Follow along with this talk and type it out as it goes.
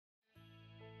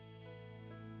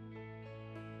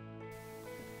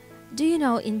Do you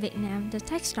know in Vietnam, the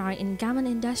textile and garment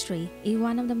industry is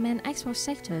one of the main export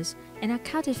sectors and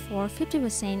accounted for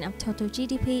 50% of total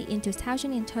GDP in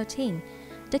 2013.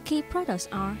 The key products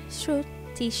are suit,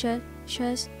 t-shirt,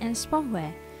 shirts, and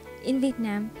sportswear. In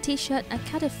Vietnam, t-shirt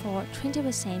accounted for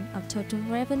 20% of total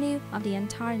revenue of the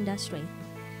entire industry.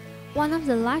 One of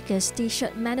the largest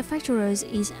t-shirt manufacturers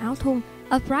is Aothun,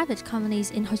 a private company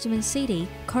in Ho Chi Minh City,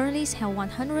 currently has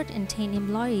 110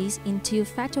 employees in 2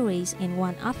 factories and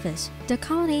 1 office. The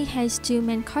company has 2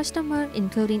 main customers,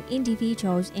 including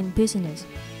individuals and business.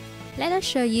 Let us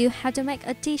show you how to make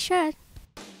a t-shirt.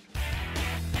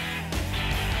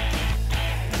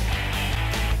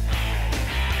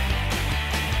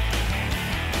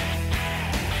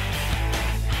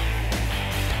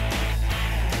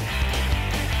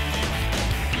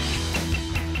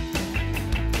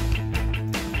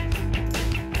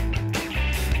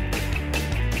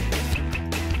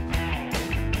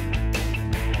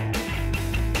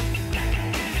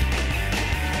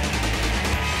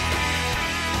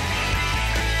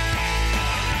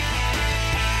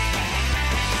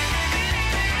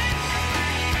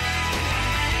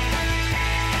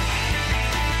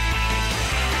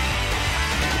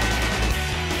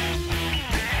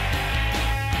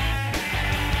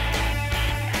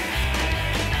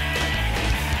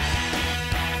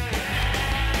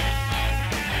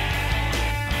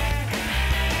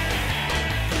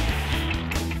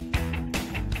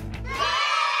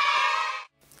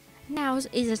 Now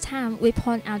is the time we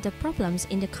point out the problems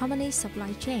in the company's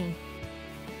supply chain.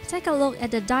 Take a look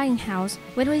at the dyeing house.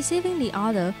 When receiving the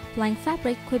order, blank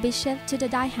fabric will be shipped to the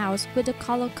dye house with the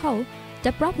color code.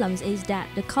 The problem is that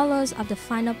the colors of the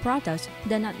final product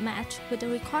do not match with the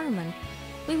requirement.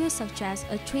 We will suggest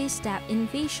a 3-step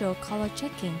individual color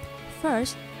checking.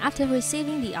 First, after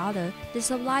receiving the order, the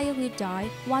supplier will dye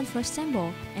one first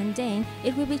sample, and then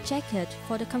it will be checked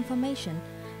for the confirmation.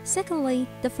 Secondly,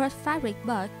 the first fabric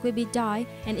bulk will be dyed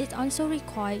and it also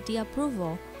requires the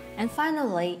approval. And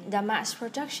finally, the mass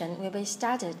production will be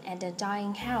started at the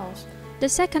dyeing house. The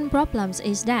second problem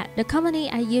is that the company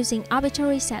are using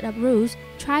arbitrary set of rules,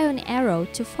 trial and error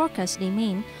to forecast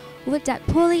demand. With that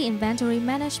poorly inventory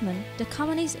management, the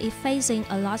company is facing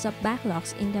a lot of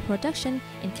backlogs in their production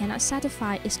and cannot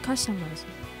satisfy its customers.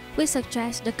 We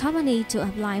suggest the company to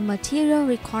apply material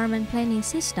requirement planning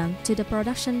system to the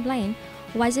production plan.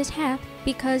 Why does it help?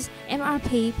 Because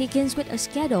MRP begins with a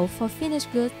schedule for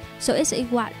finished goods, so it's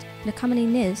what the company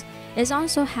needs. It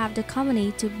also helps the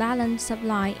company to balance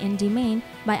supply and demand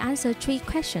by answering 3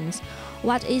 questions: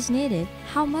 what is needed,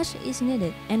 how much is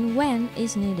needed, and when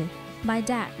is needed. By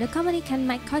that, the company can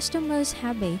make customers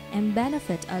happy and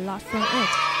benefit a lot from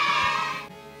it.